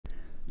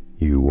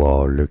You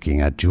are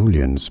looking at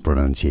Julian's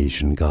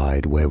pronunciation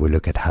guide, where we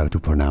look at how to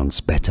pronounce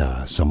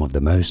better some of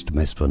the most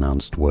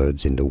mispronounced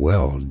words in the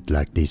world,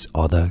 like this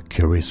other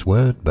curious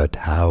word. But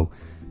how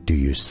do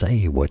you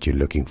say what you're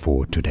looking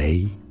for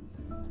today?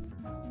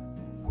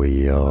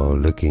 We are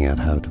looking at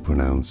how to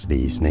pronounce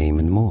these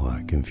names and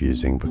more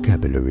confusing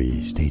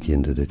vocabulary. Stay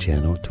tuned to the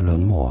channel to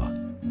learn more.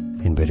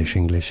 In British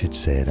English it's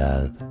said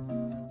as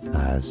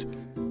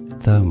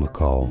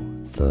thermocol,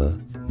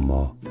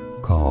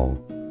 thermocol,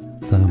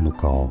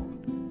 thermocol.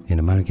 In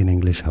American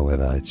English,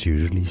 however, it's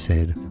usually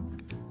said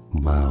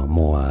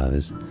more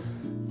as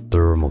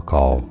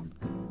thermocol,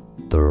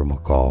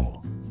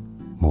 thermocol.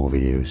 More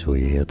videos for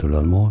you here to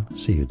learn more.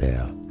 See you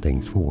there.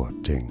 Thanks for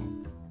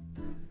watching.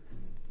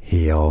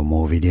 Here are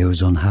more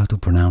videos on how to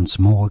pronounce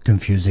more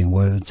confusing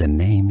words and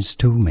names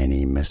too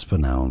many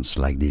mispronounced.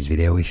 Like this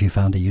video if you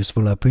found it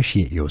useful. I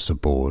appreciate your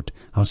support.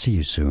 I'll see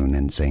you soon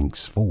and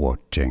thanks for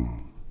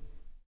watching.